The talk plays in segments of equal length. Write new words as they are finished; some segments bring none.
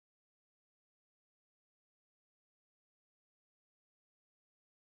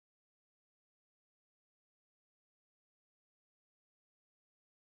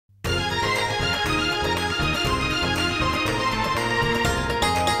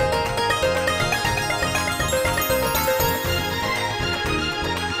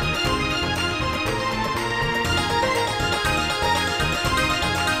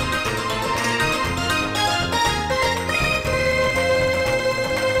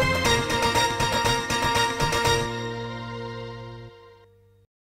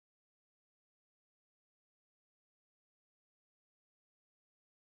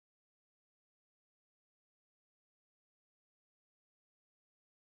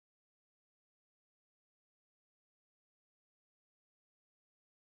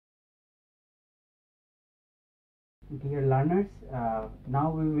Dear learners, now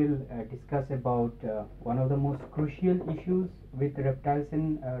we will discuss about one of the most crucial issues with reptiles,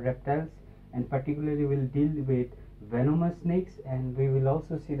 and particularly we'll deal with venomous snakes, and we will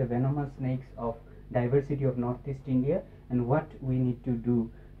also see the venomous snakes of diversity of Northeast India and what we need to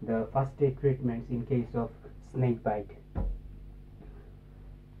do, the first aid treatments in case of snake bite.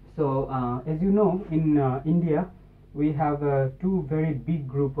 So, as you know, in India, we have two very big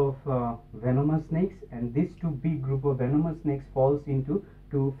group of venomous snakes, and these two big group of venomous snakes falls into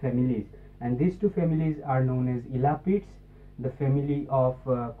two families, and these two families are known as elapids, the family of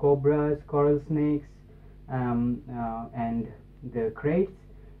cobras, coral snakes, and the kraits,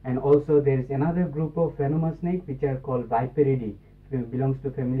 and also there is another group of venomous snake which are called viperidae, belongs to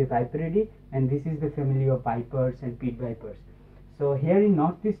family viperidae, and this is the family of vipers and pit vipers. So here in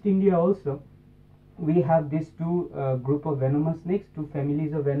Northeast India also we have these two group of venomous snakes, two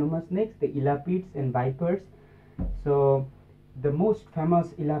families of venomous snakes, the elapids and vipers. So the most famous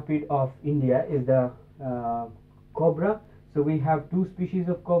elapid of India is the cobra. So we have two species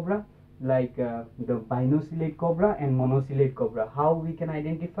of cobra, like the binocellate cobra and monocellate cobra. How we can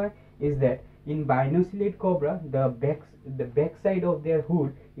identify is that in binocellate cobra, the back side of their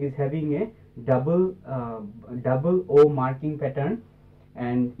hood is having a double O marking pattern,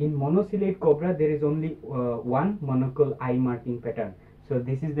 and in monocellate cobra there is only one monocle eye marking pattern. So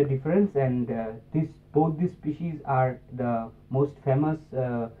this is the difference, and both these species are the most famous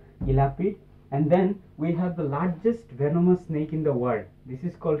elapid. And then we have the largest venomous snake in the world. This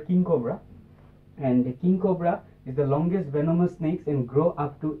is called king cobra, and the king cobra is the longest venomous snakes and grow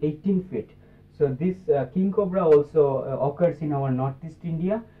up to 18 feet. So this king cobra also occurs in our Northeast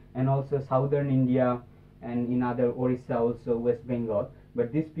India and also southern India, and in other Orissa, also West Bengal.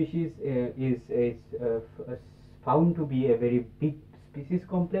 But this species is found to be a very big species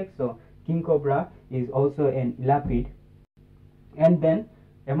complex. So king cobra is also an elapid. And then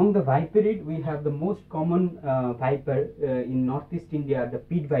among the viperid, we have the most common viper in Northeast India, the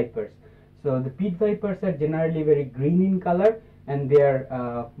pit vipers. So the pit vipers are generally very green in color, and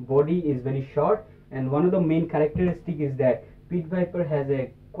their body is very short, and one of the main characteristic is that pit viper has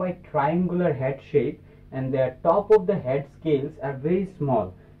a quite triangular head shape, and the top of the head scales are very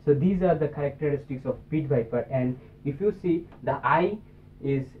small. So these are the characteristics of pit viper. And if you see, the eye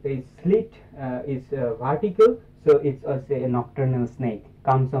is slit, is vertical, so it's also a nocturnal snake,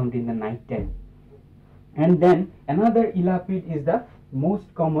 comes out in the night time. And then another elapid is the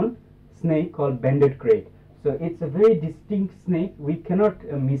most common snake called banded krait. So it's a very distinct snake. We cannot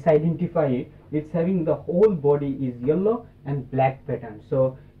misidentify it. It's having the whole body is yellow and black pattern.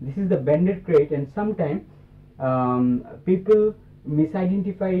 So this is the banded krait, and sometimes people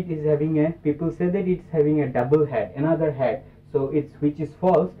misidentify it as having a, people say that it's having a double head, another head. So it's, which is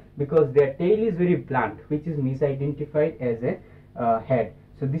false, because their tail is very blunt, which is misidentified as a head.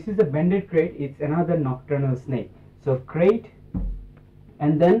 So this is the banded krait. It's another nocturnal snake. So krait,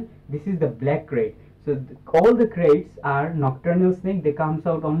 and then this is the black krait. So all the kraits are nocturnal snake. They comes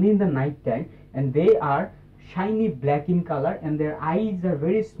out only in the night time, and they are shiny black in color, and their eyes are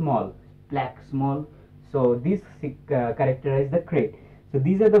very small, black, small. So this characterize the krait. So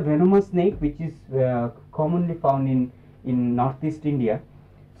these are the venomous snake which is commonly found in Northeast India.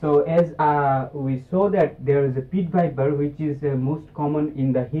 So as we saw that there is a pit viper which is most common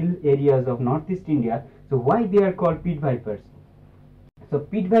in the hill areas of Northeast India. So why they are called pit vipers? So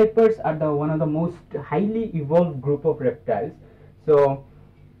pit vipers are the one of the most highly evolved group of reptiles. So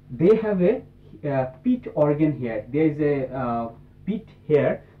they have a pit organ here. There is a pit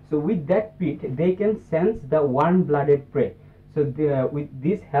here. So with that pit, they can sense the warm-blooded prey. So with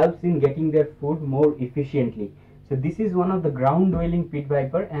this helps in getting their food more efficiently. So this is one of the ground-dwelling pit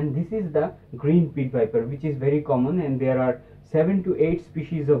viper, and this is the green pit viper, which is very common. And there are 7 to 8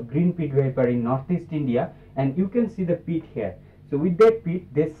 species of green pit viper in Northeast India, and you can see the pit here. So with that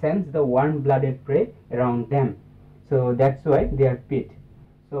pit, they sense the warm-blooded prey around them. So that's why they are pit.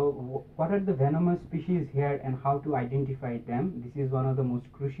 So what are the venomous species here and how to identify them? This is one of the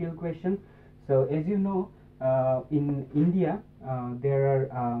most crucial questions. So as you know, in India, there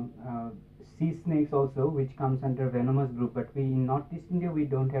are sea snakes also, which comes under venomous group. But we in Northeast India, we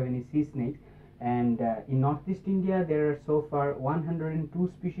don't have any sea snakes. And in Northeast India, there are so far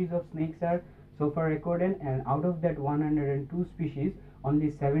 102 species of snakes are so far recorded, and out of that 102 species,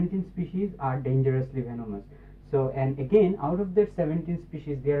 only 17 species are dangerously venomous. So, and again, out of that 17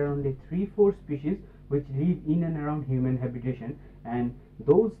 species, there are only 3-4 species which live in and around human habitation, and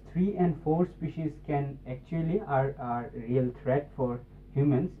those 3 and 4 species can actually are real threat for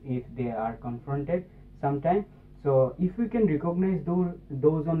humans if they are confronted sometime. So if we can recognize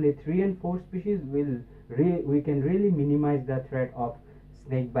those only 3 and 4 species, we can really minimize the threat of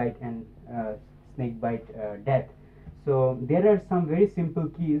snake bite and death. So there are some very simple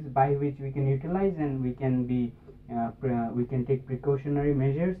keys by which we can utilize, and we can take precautionary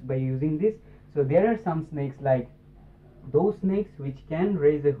measures by using this. So there are some snakes, like those snakes which can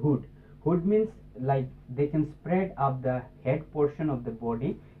raise a hood. Hood means like they can spread up the head portion of the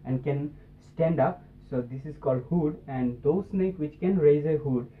body and can stand up. So this is called hood. And those snakes which can raise a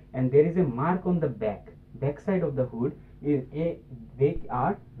hood and there is a mark on the back side of the hood, they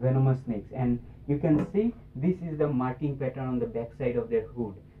are venomous snakes. And you can see this is the marking pattern on the back side of their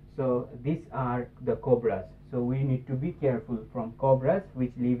hood. So these are the cobras. So we need to be careful from cobras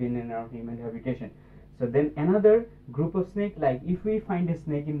which live in and around human habitation. So then another group of snake, like if we find a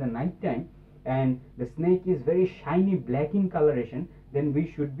snake in the night time and the snake is very shiny black in coloration, then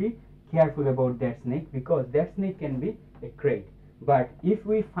we should be careful about that snake, because that snake can be a crate. But if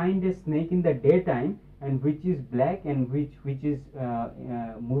we find a snake in the daytime and which is black and which is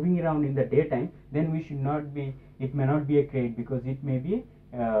moving around in the daytime, then we should not be, it may not be a crate, because it may be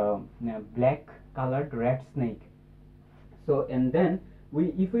black colored rat snake. So and then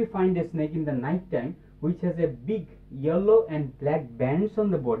if we find a snake in the night time which has a big yellow and black bands on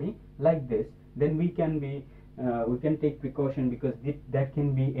the body like this, then we can take precaution, because that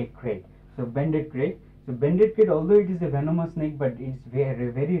can be a crate. So banded crate. So banded crate, although it is a venomous snake, but it's very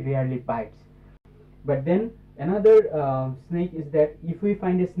rarely bites. But then another snake is that if we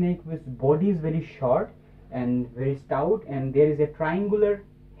find a snake whose body is very short and very stout, and there is a triangular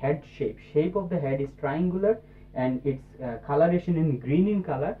head shape of the head is triangular, and its coloration in green in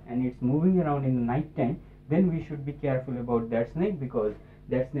color, and it's moving around in the night time, then we should be careful about that snake, because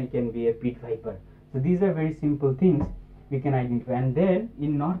that snake can be a pit viper. So these are very simple things we can identify. And then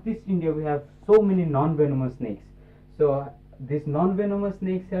in Northeast India we have so many non-venomous snakes. So these non-venomous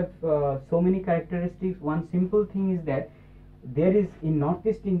snakes have so many characteristics. One simple thing is that there is, in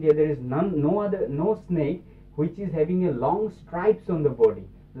Northeast India, there is no snake which is having a long stripes on the body,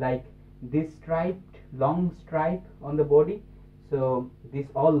 like this long stripe on the body. So these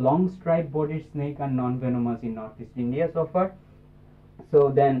all long stripe bodied snake are non-venomous in Northeast India so far. So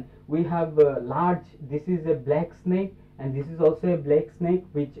then we have this is a black snake, and this is also a black snake,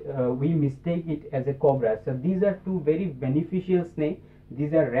 which we mistake it as a cobra. So these are two very beneficial snakes.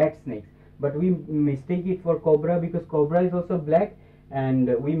 These are rat snakes, but we mistake it for cobra, because cobra is also black,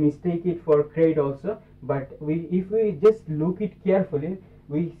 and we mistake it for crate also. But if we just look it carefully,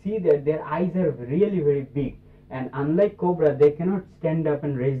 we see that their eyes are really very big, and unlike cobra, they cannot stand up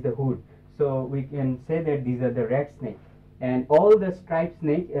and raise the hood. So we can say that these are the rat snake. And all the striped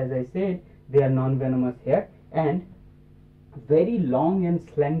snake, as I said, they are non-venomous here. And very long and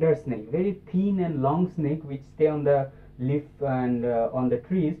slender snake, very thin and long snake which stay on the leaf and on the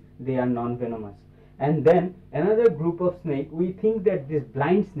trees, they are non-venomous. And then another group of snake, we think that these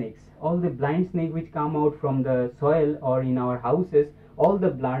blind snakes, all the blind snake which come out from the soil or in our houses, all the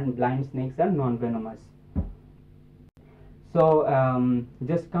blind snakes are non-venomous. So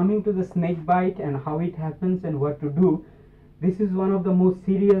just coming to the snake bite and how it happens and what to do, this is one of the most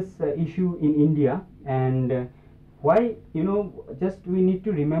serious issue in India. And why, just we need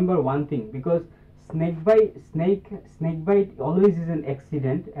to remember one thing, because snake bite always is an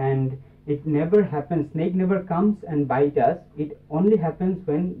accident, and it never happens. Snake never comes and bite us. It only happens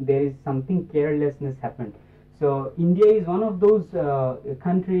when there is something carelessness happened. So India is one of those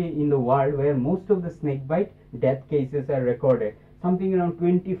country in the world where most of the snake bite death cases are recorded. Something around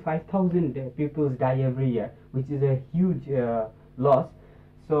 25,000 people die every year, which is a huge loss.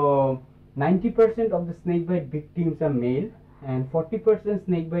 So 90% of the snake bite victims are male, and 40%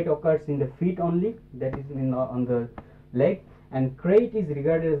 snake bite occurs in the feet only, that is on the leg. And crate is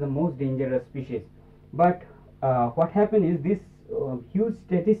regarded as the most dangerous species. But what happened is this huge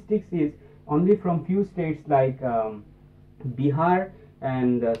statistics is only from few states like Bihar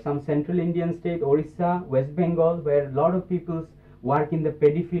and some central Indian state, Orissa, West Bengal, where a lot of people work in the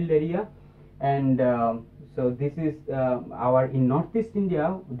paddy field area. And so this is in Northeast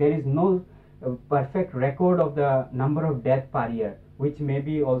India, there is no perfect record of the number of deaths per year, which may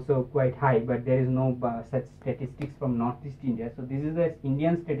be also quite high, but there is no such statistics from Northeast India. So this is the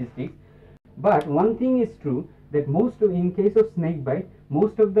Indian statistics. But one thing is true, that in case of snake bite,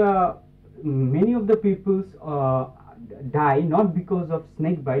 many of the peoples die not because of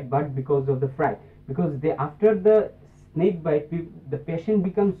snake bite, but because of the fright. Because after the snake bite, the patient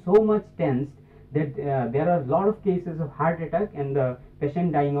becomes so much tensed that there are a lot of cases of heart attack, and the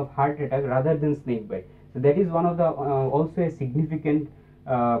patient dying of heart attack rather than snake bite. So that is one of the also a significant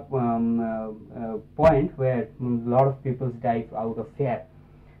point where a lot of people die out of fear.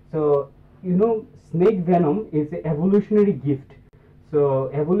 So you know, snake venom is an evolutionary gift. So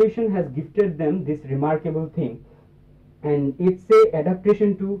evolution has gifted them this remarkable thing, and it's a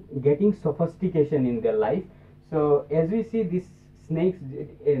adaptation to getting sophistication in their life. So as we see this snakes,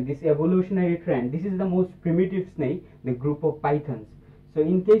 this evolutionary trend, this is the most primitive snake, the group of pythons. So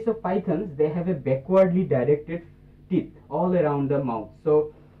in case of pythons, they have a backwardly directed teeth all around the mouth.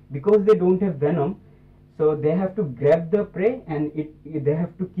 So because they don't have venom, so they have to grab the prey and they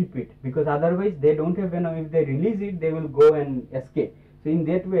have to keep it, because otherwise they don't have venom. If they release it, they will go and escape. So in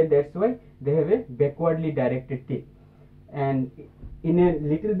that way, that's why they have a backwardly directed teeth. And in a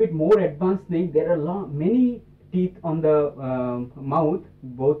little bit more advanced snake, there are many teeth on the mouth,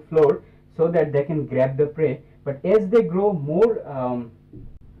 both floor, so that they can grab the prey. But as they grow more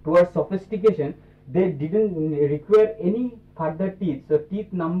towards sophistication, they didn't require any further teeth. So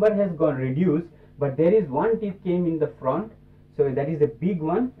teeth number has gone reduced, but there is one teeth came in the front, so that is a big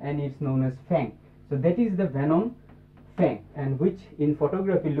one, and it's known as fang. So that is the venom fang, and which in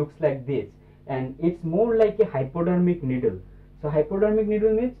photography looks like this, and it's more like a hypodermic needle. So hypodermic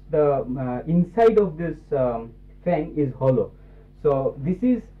needle means the inside of this fang is hollow. So this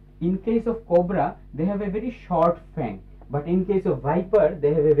is, in case of cobra, they have a very short fang, but in case of viper,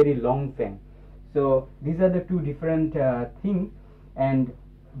 they have a very long fang. So these are the two different things. And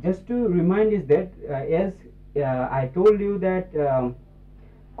just to remind is that as I told you that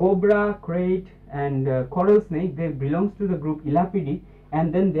cobra, krait, and coral snake, they belongs to the group Elapidae,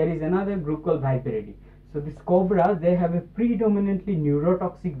 and then there is another group called Viperidae. So this cobra, they have a predominantly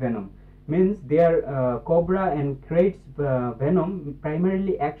neurotoxic venom, means their cobra and krait's venom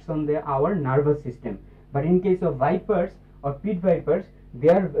primarily acts on our nervous system. But in case of vipers or pit vipers,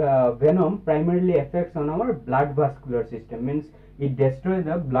 their venom primarily affects on our blood vascular system, means it destroys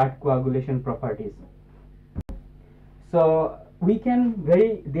the blood coagulation properties. So we can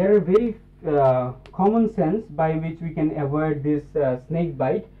there are very common sense by which we can avoid this snake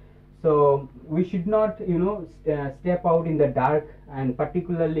bite. So we should not, you know, step out in the dark, and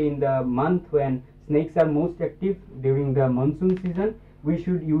particularly in the month when snakes are most active during the monsoon season. We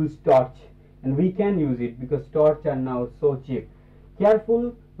should use torch, and we can use it because torch are now so cheap.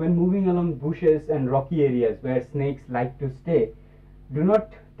 Careful when moving along bushes and rocky areas where snakes like to stay. Do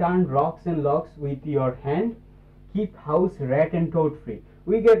not turn rocks and logs with your hand. Keep house rat and toad free.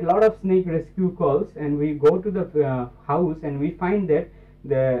 We get a lot of snake rescue calls, and we go to the house and we find that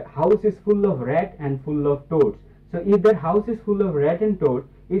the house is full of rat and full of toads. So if the house is full of rat and toad,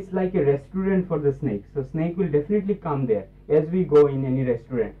 it's like a restaurant for the snake. So snake will definitely come there as we go in any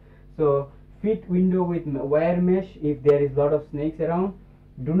restaurant. So fit window with wire mesh if there is lot of snakes around.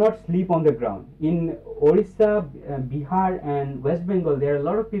 Do not sleep on the ground. In Orissa, Bihar and West Bengal, there are a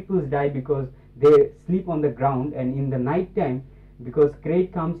lot of people die because they sleep on the ground, and in the night time, because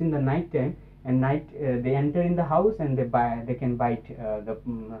krait comes in the night time, and they enter in the house and they can bite the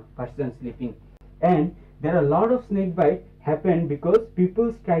person sleeping. And there are a lot of snake bite happen because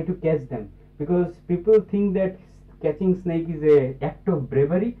people try to catch them, because people think that catching snake is a act of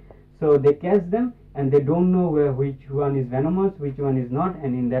bravery. So they catch them and they don't know which one is venomous, which one is not,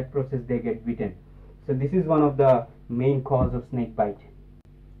 and in that process they get bitten. So this is one of the main cause of snake bite.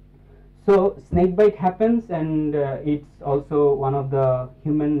 So snake bite happens, and it's also one of the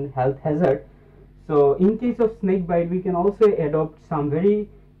human health hazard. So in case of snake bite, we can also adopt some very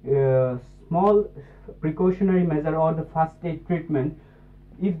small precautionary measure or the first aid treatment.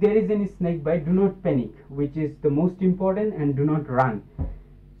 If there is any snake bite, do not panic, which is the most important, and do not run.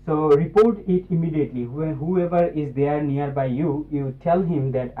 So report it immediately. Whoever is there nearby you, you tell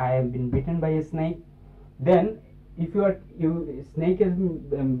him that I have been bitten by a snake. Then if snake has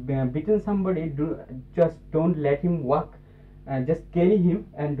bitten somebody, just don't let him walk. Just carry him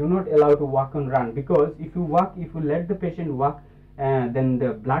and do not allow to walk and run, because if you let the patient walk, then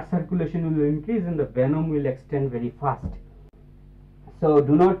the blood circulation will increase and the venom will extend very fast. So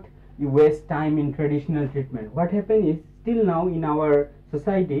do not waste time in traditional treatment. What happens is, still now in our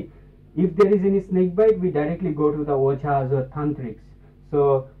society, if there is any snake bite, we directly go to the ojhas or tantrics.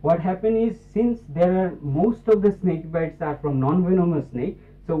 So what happens is, since there are most of the snake bites are from non-venomous snake,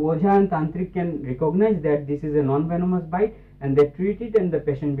 so ojha and tantric can recognize that this is a non-venomous bite, and they treat it and the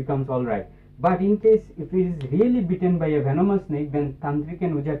patient becomes alright. But in case if it is really bitten by a venomous snake, then tantric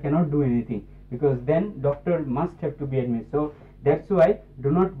and ojha cannot do anything, because then doctor must have to be admitted. So that's why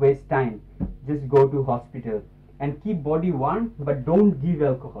do not waste time, just go to hospital and keep body warm, but don't give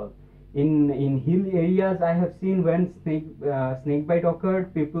alcohol. In hill areas, I have seen when snake bite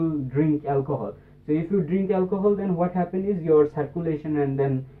occurred, people drink alcohol. So if you drink alcohol, then what happens is your circulation and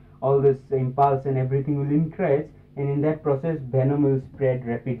then all this impulse and everything will increase, and in that process venom will spread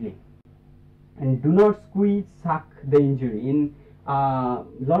rapidly. And do not squeeze, suck the injury. In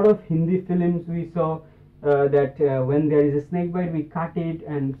lot of Hindi films we saw that when there is a snake bite, we cut it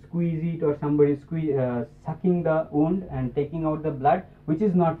and squeeze it, or somebody sucking the wound and taking out the blood, which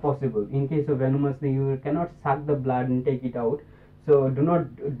is not possible. In case of venomous snake, you cannot suck the blood and take it out, so do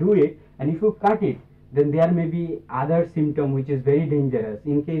not do it. And if you cut it, then there may be other symptom which is very dangerous.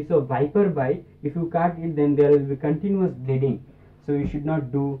 In case of viper bite, if you cut it, then there will be continuous bleeding, so you should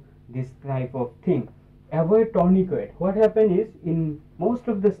not do this type of thing. Avoid tourniquet. What happens is, in most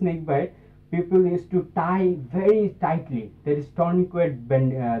of the snake bite, people used to tie very tightly. There is tourniquet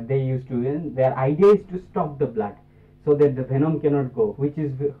bend, they used to, and their idea is to stop the blood so that the venom cannot go, which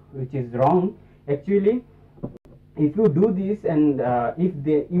is wrong. Actually, if you do this, and if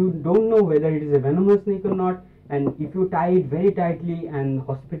you don't know whether it is a venomous snake or not, and if you tie it very tightly and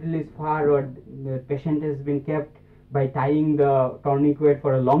hospital is far, or the patient has been kept by tying the tourniquet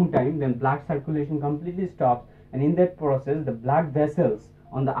for a long time, then blood circulation completely stops, and in that process the blood vessels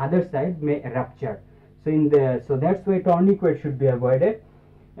on the other side may rupture. So that's why tourniquet should be avoided,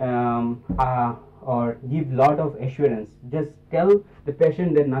 or give lot of assurance. Just tell the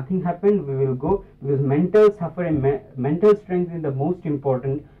patient that nothing happened, we will go, because mental suffering, mental strength is the most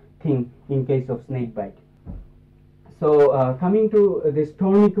important thing in case of snake bite. So coming to this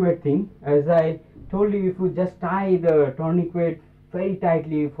tourniquet thing, as I told you, if you just tie the tourniquet very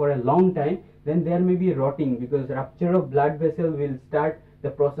tightly for a long time, then there may be rotting, because rupture of blood vessel will start the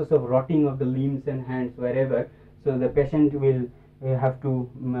process of rotting of the limbs and hands wherever. So the patient will have to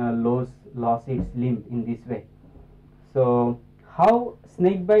lose its limb in this way. So how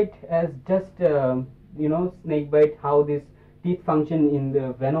snake bite, as just snake bite, how this teeth function in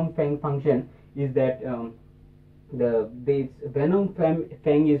the venom fang function is that this venom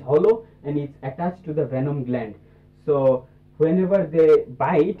fang is hollow and it's attached to the venom gland. So whenever they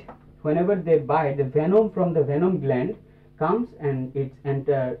bite, the venom from the venom gland comes, and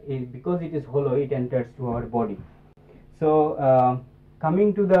because it is hollow, it enters to our body. So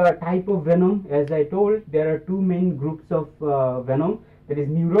coming to the type of venom, as I told, there are two main groups of venom. That is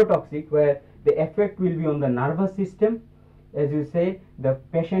neurotoxic, where the effect will be on the nervous system. As you say, the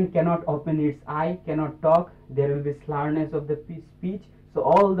patient cannot open its eye, cannot talk, there will be slurriness of the speech, so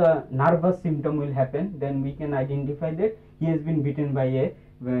all the nervous symptom will happen. Then we can identify that he has been bitten by a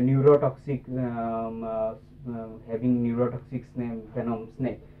neurotoxic, having neurotoxic venom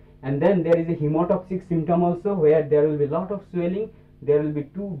snake. And then there is a hemotoxic symptom also, where there will be lot of swelling, there will be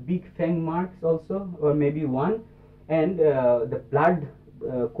two big fang marks also, or maybe one, and the blood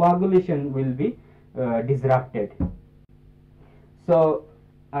coagulation will be disrupted. So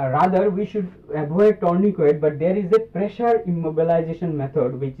rather we should avoid tourniquet, but there is a pressure immobilization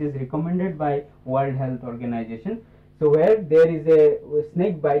method which is recommended by World Health Organization. So where there is a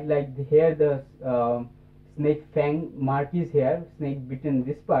snake bite, like here the snake fang mark is here, snake bitten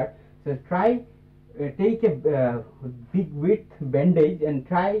this part. So try take a big width bandage and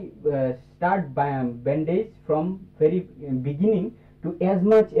try start by bandage from very beginning to as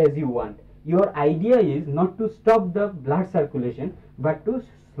much as you want. Your idea is not to stop the blood circulation, but to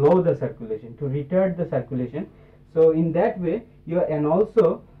slow the circulation, to retard the circulation. So in that way and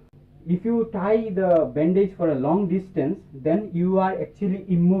also if you tie the bandage for a long distance, then you are actually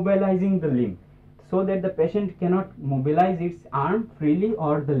immobilizing the limb, so that the patient cannot mobilize its arm freely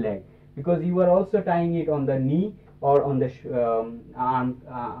or the leg, because you are also tying it on the knee or on the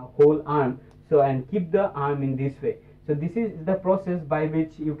whole arm, so and keep the arm in this way. So this is the process by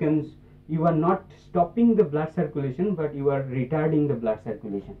which you are not stopping the blood circulation, but you are retarding the blood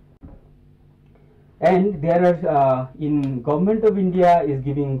circulation. And there are in Government of India is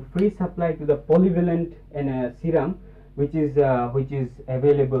giving free supply to the polyvalent serum, which is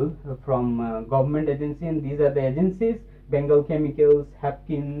available from government agency, and these are the agencies: Bengal Chemicals,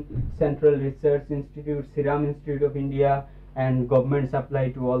 Hapkin, Central Research Institute, Serum Institute of India, and government supply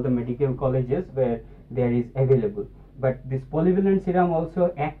to all the medical colleges where there is available. But this polyvalent serum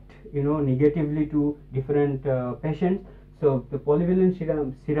also act negatively to different patients. So the polyvalent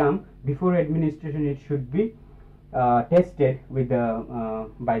serum before administration, it should be tested with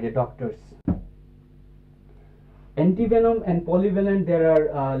by the doctors. Antivenom and polyvalent, there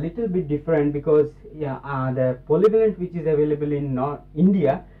are a little bit different, because the polyvalent which is available in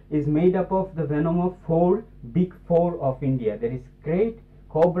India is made up of the venom of big four of India. There is krait,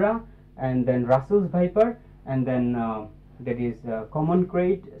 cobra, and then Russell's viper, and then there is common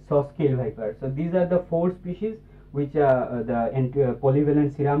krait, saw-scale viper. So these are the 4 species which the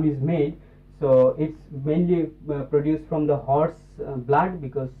polyvalent serum is made. So it's mainly produced from the horse blood,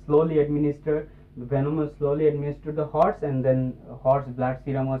 because slowly administered, the venom was slowly administered to the horse, and then horse blood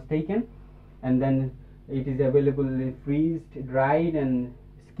serum was taken, and then it is available freezed, dried, and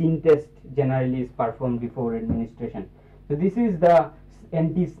skin test generally is performed before administration. So this is the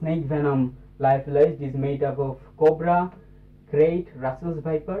anti-snake venom lyophilized, is made up of cobra, krait, Russell's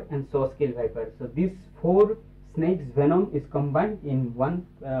viper, and saw-scale viper. So these 4 snakes venom is combined in one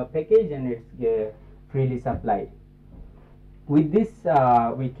package, and it's freely supplied. With this,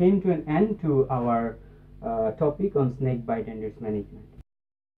 we came to an end to our topic on snake bite and its management.